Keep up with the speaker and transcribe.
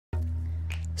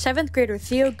7th grader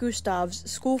Theo Gustav's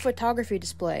school photography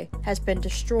display has been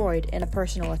destroyed in a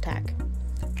personal attack.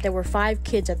 There were 5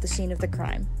 kids at the scene of the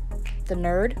crime: the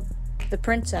nerd, the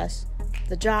princess,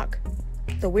 the jock,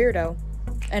 the weirdo,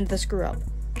 and the screw-up.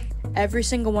 Every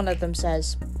single one of them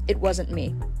says, "It wasn't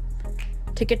me."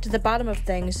 To get to the bottom of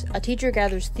things, a teacher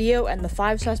gathers Theo and the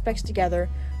 5 suspects together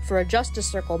for a justice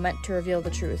circle meant to reveal the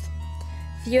truth.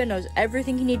 Theo knows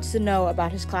everything he needs to know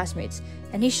about his classmates,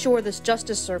 and he's sure this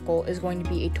justice circle is going to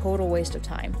be a total waste of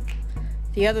time.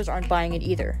 The others aren't buying it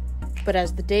either, but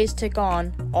as the days tick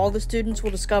on, all the students will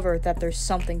discover that there's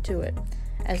something to it.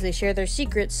 As they share their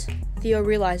secrets, Theo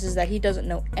realizes that he doesn't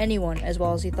know anyone as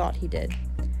well as he thought he did,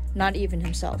 not even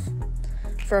himself.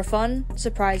 For a fun,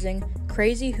 surprising,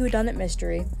 crazy whodunit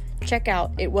mystery, check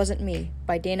out It Wasn't Me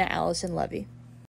by Dana Allison Levy.